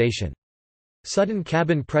depressurization. Sudden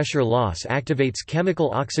cabin pressure loss activates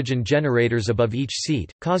chemical oxygen generators above each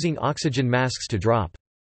seat, causing oxygen masks to drop.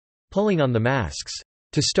 Pulling on the masks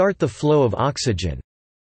to start the flow of oxygen,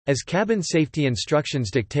 as cabin safety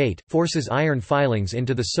instructions dictate, forces iron filings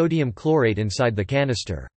into the sodium chlorate inside the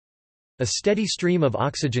canister. A steady stream of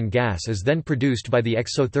oxygen gas is then produced by the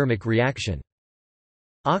exothermic reaction.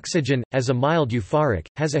 Oxygen, as a mild euphoric,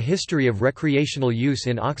 has a history of recreational use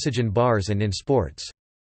in oxygen bars and in sports.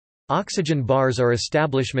 Oxygen bars are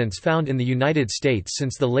establishments found in the United States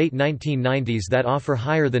since the late 1990s that offer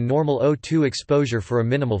higher than normal O2 exposure for a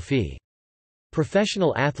minimal fee.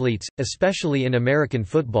 Professional athletes, especially in American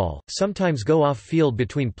football, sometimes go off-field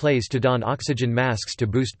between plays to don oxygen masks to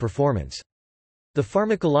boost performance. The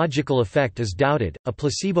pharmacological effect is doubted, a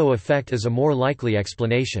placebo effect is a more likely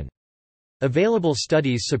explanation. Available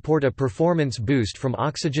studies support a performance boost from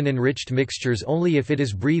oxygen-enriched mixtures only if it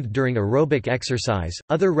is breathed during aerobic exercise.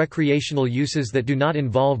 Other recreational uses that do not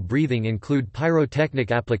involve breathing include pyrotechnic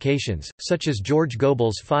applications, such as George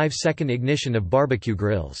Gobel's 5-second ignition of barbecue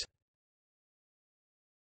grills.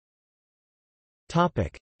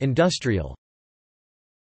 Topic: Industrial.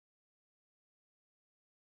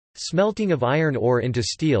 Smelting of iron ore into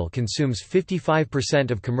steel consumes 55%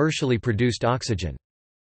 of commercially produced oxygen.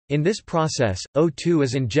 In this process, O2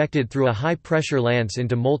 is injected through a high-pressure lance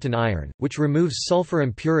into molten iron, which removes sulfur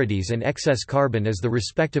impurities and excess carbon as the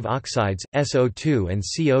respective oxides, SO2 and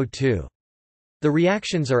CO2. The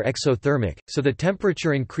reactions are exothermic, so the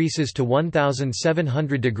temperature increases to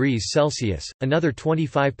 1,700 degrees Celsius. Another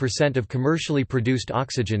 25% of commercially produced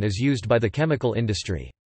oxygen is used by the chemical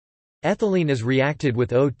industry. Ethylene is reacted with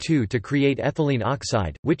O2 to create ethylene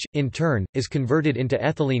oxide, which, in turn, is converted into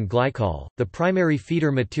ethylene glycol, the primary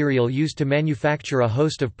feeder material used to manufacture a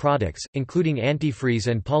host of products, including antifreeze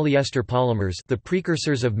and polyester polymers, the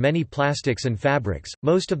precursors of many plastics and fabrics.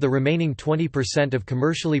 Most of the remaining 20% of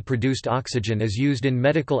commercially produced oxygen is used in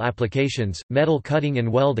medical applications, metal cutting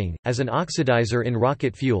and welding, as an oxidizer in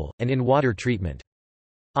rocket fuel, and in water treatment.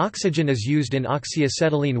 Oxygen is used in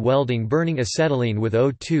oxyacetylene welding, burning acetylene with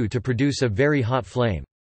O2 to produce a very hot flame.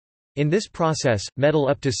 In this process, metal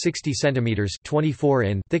up to 60 cm 24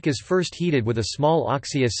 in thick is first heated with a small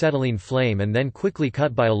oxyacetylene flame and then quickly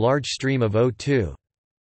cut by a large stream of O2.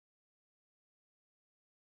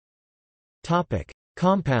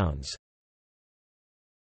 Compounds.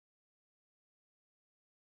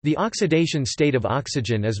 The oxidation state of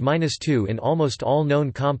oxygen is -2 in almost all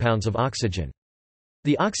known compounds of oxygen.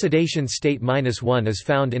 The oxidation state -1 is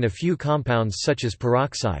found in a few compounds such as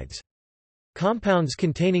peroxides. Compounds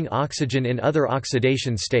containing oxygen in other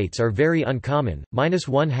oxidation states are very uncommon,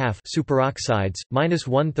 -1/2 superoxides,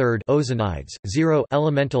 -1/3 ozonides, 0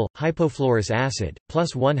 elemental, hypofluorous acid,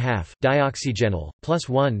 +1/2 dioxygenol,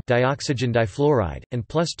 +1 dioxygen difluoride, and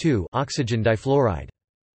 +2 oxygen difluoride.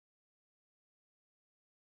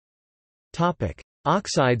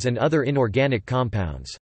 Oxides and other inorganic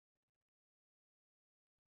compounds.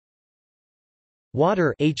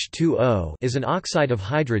 Water H2O is an oxide of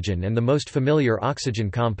hydrogen and the most familiar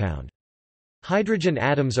oxygen compound. Hydrogen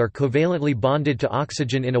atoms are covalently bonded to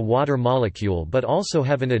oxygen in a water molecule but also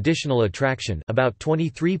have an additional attraction, about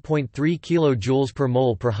 23.3 kJ per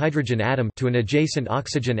mole per hydrogen atom, to an adjacent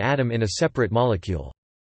oxygen atom in a separate molecule.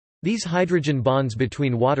 These hydrogen bonds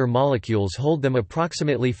between water molecules hold them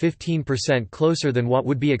approximately 15% closer than what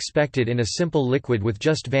would be expected in a simple liquid with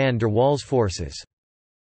just van der Waals forces.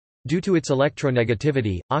 Due to its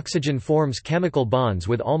electronegativity, oxygen forms chemical bonds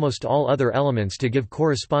with almost all other elements to give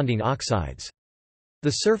corresponding oxides.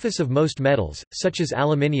 The surface of most metals, such as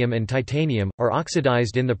aluminium and titanium, are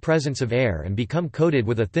oxidized in the presence of air and become coated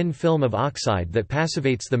with a thin film of oxide that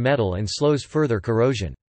passivates the metal and slows further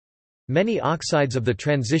corrosion. Many oxides of the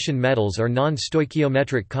transition metals are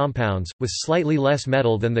non-stoichiometric compounds, with slightly less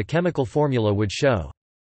metal than the chemical formula would show.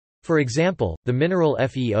 For example, the mineral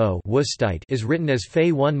FeO is written as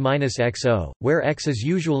Fe1-XO, where X is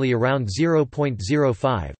usually around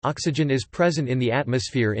 0.05. Oxygen is present in the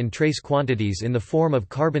atmosphere in trace quantities in the form of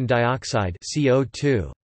carbon dioxide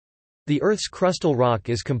 (CO2). The Earth's crustal rock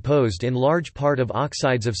is composed in large part of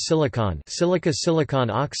oxides of silicon, silicon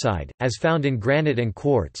oxide, as found in granite and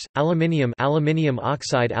quartz, aluminium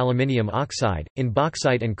oxide, in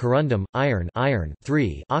bauxite and corundum, iron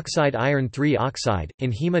oxide, iron oxide,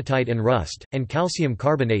 in hematite and rust, and calcium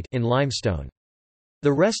carbonate in limestone.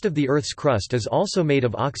 The rest of the Earth's crust is also made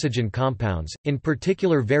of oxygen compounds, in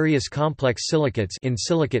particular various complex silicates in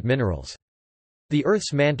silicate minerals. The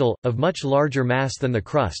Earth's mantle, of much larger mass than the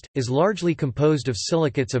crust, is largely composed of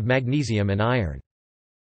silicates of magnesium and iron.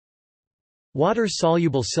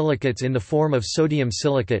 Water-soluble silicates in the form of sodium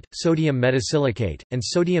silicate, sodium metasilicate, and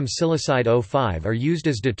sodium silicide O5 are used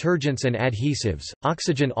as detergents and adhesives.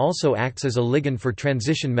 Oxygen also acts as a ligand for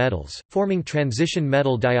transition metals, forming transition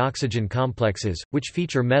metal dioxygen complexes, which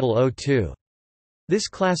feature metal O2. This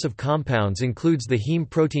class of compounds includes the heme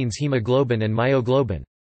proteins hemoglobin and myoglobin.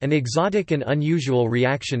 An exotic and unusual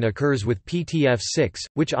reaction occurs with PTF6,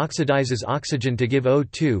 which oxidizes oxygen to give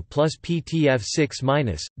O2 plus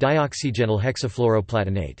PTF6-, dioxygenyl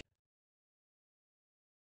hexafluoroplatinate.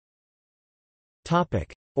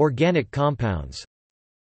 Organic compounds.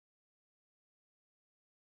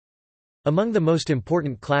 Among the most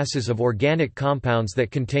important classes of organic compounds that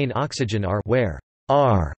contain oxygen are where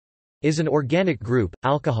R is an organic group,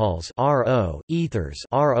 alcohols RO, ethers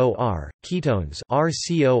ROR, ketones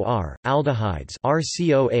RCOR, aldehydes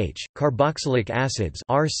RCOH, carboxylic acids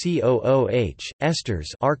RCOOH, esters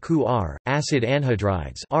RQR, acid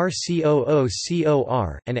anhydrides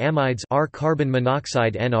RCOOCOR, and amides R carbon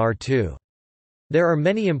monoxide NR2. There are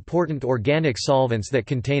many important organic solvents that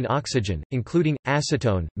contain oxygen, including,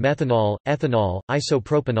 acetone, methanol, ethanol,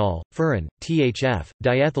 isopropanol, furan, THF,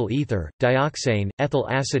 diethyl ether, dioxane, ethyl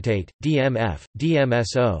acetate, DMF,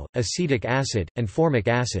 DMSO, acetic acid, and formic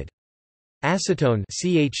acid. Acetone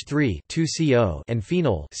CH3 2CO and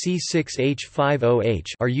phenol C6H5OH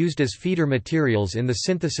are used as feeder materials in the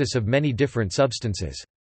synthesis of many different substances.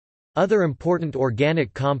 Other important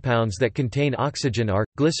organic compounds that contain oxygen are,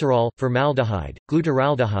 glycerol, formaldehyde,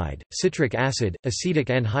 glutaraldehyde, citric acid, acetic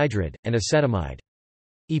anhydride, and acetamide.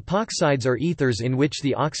 Epoxides are ethers in which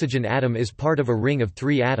the oxygen atom is part of a ring of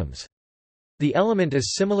 3 atoms. The element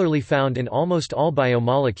is similarly found in almost all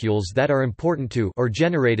biomolecules that are important to or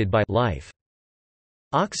generated by life.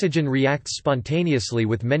 Oxygen reacts spontaneously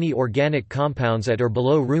with many organic compounds at or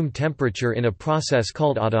below room temperature in a process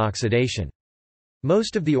called autooxidation.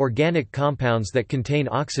 Most of the organic compounds that contain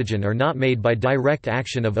oxygen are not made by direct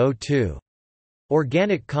action of O2.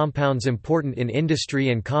 Organic compounds important in industry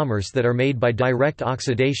and commerce that are made by direct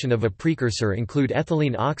oxidation of a precursor include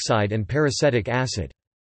ethylene oxide and peracetic acid.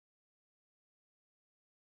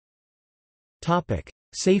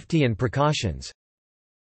 Safety and precautions.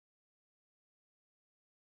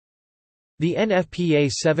 The NFPA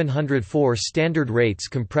 704 standard rates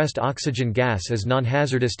compressed oxygen gas as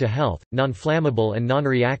non-hazardous to health, non-flammable and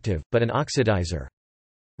non-reactive, but an oxidizer.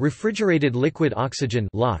 Refrigerated liquid oxygen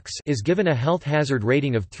is given a health hazard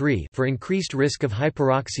rating of 3 for increased risk of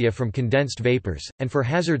hyperoxia from condensed vapors, and for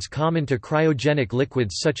hazards common to cryogenic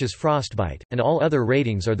liquids such as frostbite, and all other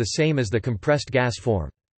ratings are the same as the compressed gas form.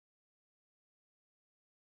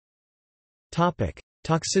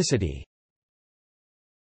 Toxicity.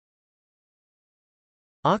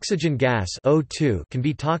 Oxygen gas O2 can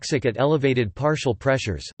be toxic at elevated partial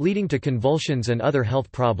pressures, leading to convulsions and other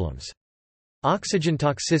health problems. Oxygen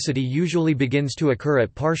toxicity usually begins to occur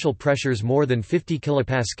at partial pressures more than 50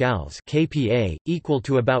 kPa (kPa), equal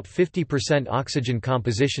to about 50% oxygen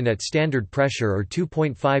composition at standard pressure or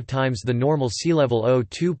 2.5 times the normal sea level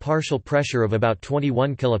O2 partial pressure of about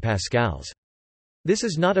 21 kPa. This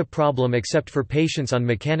is not a problem except for patients on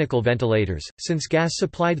mechanical ventilators, since gas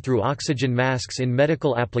supplied through oxygen masks in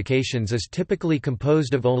medical applications is typically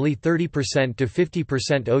composed of only 30% to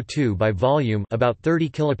 50% O2 by volume, about 30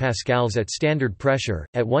 kPa at standard pressure.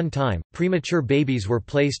 At one time, premature babies were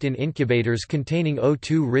placed in incubators containing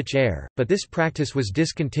O2-rich air, but this practice was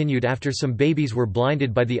discontinued after some babies were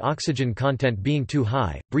blinded by the oxygen content being too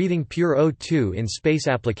high. Breathing pure O2 in space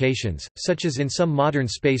applications, such as in some modern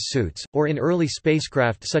space suits, or in early spacecraft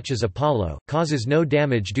such as Apollo, causes no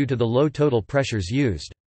damage due to the low total pressures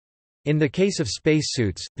used. In the case of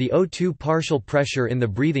spacesuits, the O2 partial pressure in the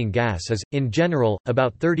breathing gas is, in general,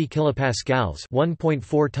 about 30 kPa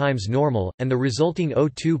 (1.4 times normal), and the resulting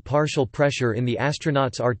O2 partial pressure in the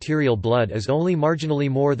astronaut's arterial blood is only marginally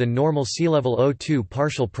more than normal sea-level O2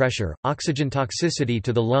 partial pressure. Oxygen toxicity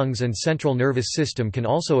to the lungs and central nervous system can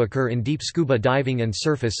also occur in deep scuba diving and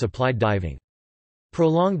surface-supplied diving.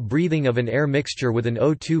 Prolonged breathing of an air mixture with an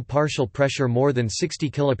O2 partial pressure more than 60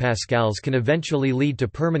 kPa can eventually lead to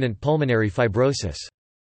permanent pulmonary fibrosis.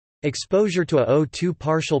 Exposure to a O2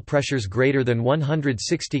 partial pressures greater than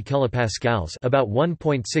 160 kPa, about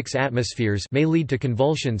 1.6 atmospheres, may lead to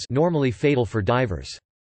convulsions, normally fatal for divers.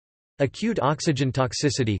 Acute oxygen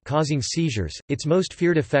toxicity causing seizures, its most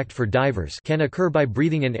feared effect for divers, can occur by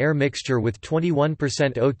breathing an air mixture with 21%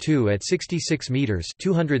 O2 at 66 meters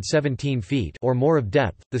 (217 feet) or more of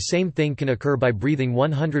depth. The same thing can occur by breathing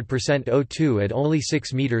 100% O2 at only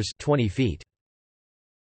 6 meters (20 feet).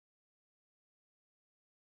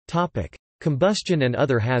 Topic: Combustion and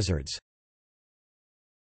other hazards.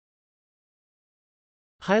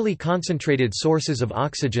 Highly concentrated sources of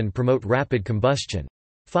oxygen promote rapid combustion.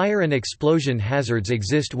 Fire and explosion hazards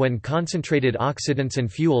exist when concentrated oxidants and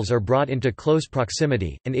fuels are brought into close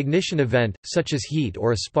proximity. An ignition event, such as heat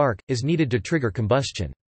or a spark, is needed to trigger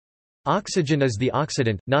combustion. Oxygen is the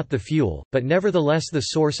oxidant, not the fuel, but nevertheless the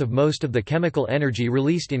source of most of the chemical energy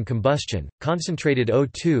released in combustion. Concentrated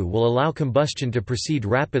O2 will allow combustion to proceed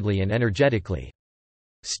rapidly and energetically.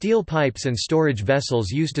 Steel pipes and storage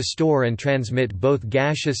vessels used to store and transmit both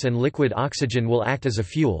gaseous and liquid oxygen will act as a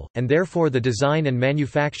fuel, and therefore the design and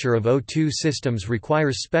manufacture of O2 systems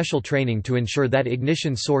requires special training to ensure that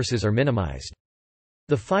ignition sources are minimized.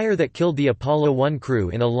 The fire that killed the Apollo 1 crew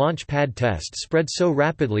in a launch pad test spread so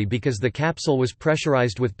rapidly because the capsule was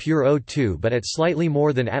pressurized with pure O2 but at slightly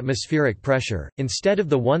more than atmospheric pressure, instead of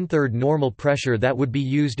the one-third normal pressure that would be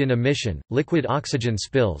used in a mission. Liquid oxygen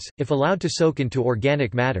spills, if allowed to soak into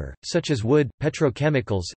organic matter, such as wood,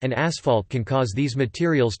 petrochemicals, and asphalt, can cause these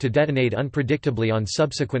materials to detonate unpredictably on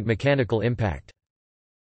subsequent mechanical impact.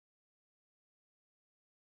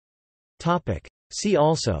 See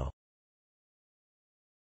also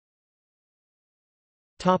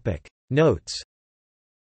Notes.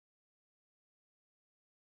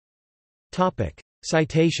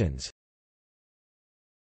 Citations.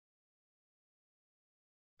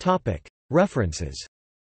 References.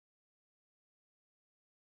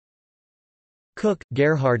 Cook,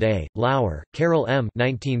 Gerhard A., Lauer, Carol M.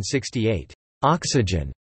 1968.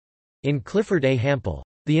 Oxygen. In Clifford A. Hampel.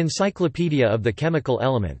 The Encyclopedia of the Chemical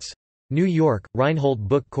Elements. New York, Reinhold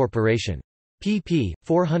Book Corporation. pp.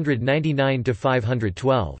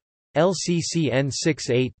 499–512. LCCN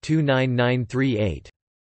 68-29938.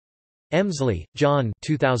 Emsley, John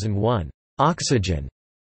 2001. Oxygen.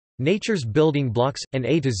 Nature's Building Blocks – An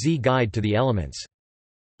A to Z Guide to the Elements.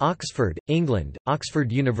 Oxford, England,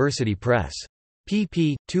 Oxford University Press.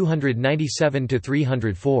 pp.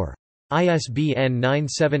 297–304. ISBN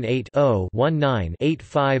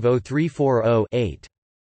 978-0-19-850340-8.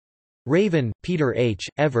 Raven, Peter H.,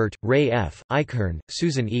 Evert, Ray F., Eichhorn,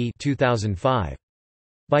 Susan E. 2005.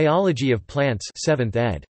 Biology of Plants 7th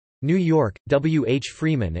ed. New York, W. H.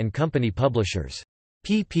 Freeman and Company Publishers.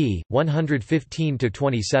 pp.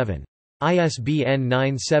 115–27. ISBN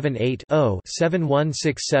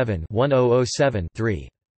 978-0-7167-1007-3.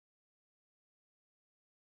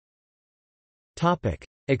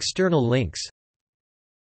 External links.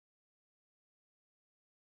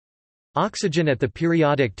 Oxygen at the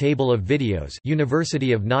Periodic Table of Videos,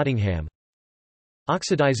 University of Nottingham.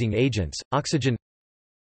 Oxidizing agents, oxygen.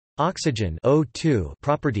 Oxygen O2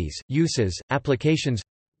 properties, uses, applications.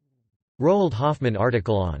 Roald Hoffmann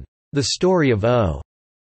article on The Story of O.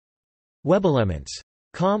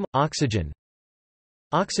 Webelements.com, Oxygen.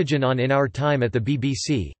 Oxygen on In Our Time at the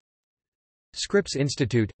BBC. Scripps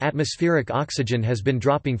Institute, atmospheric oxygen has been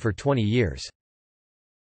dropping for 20 years.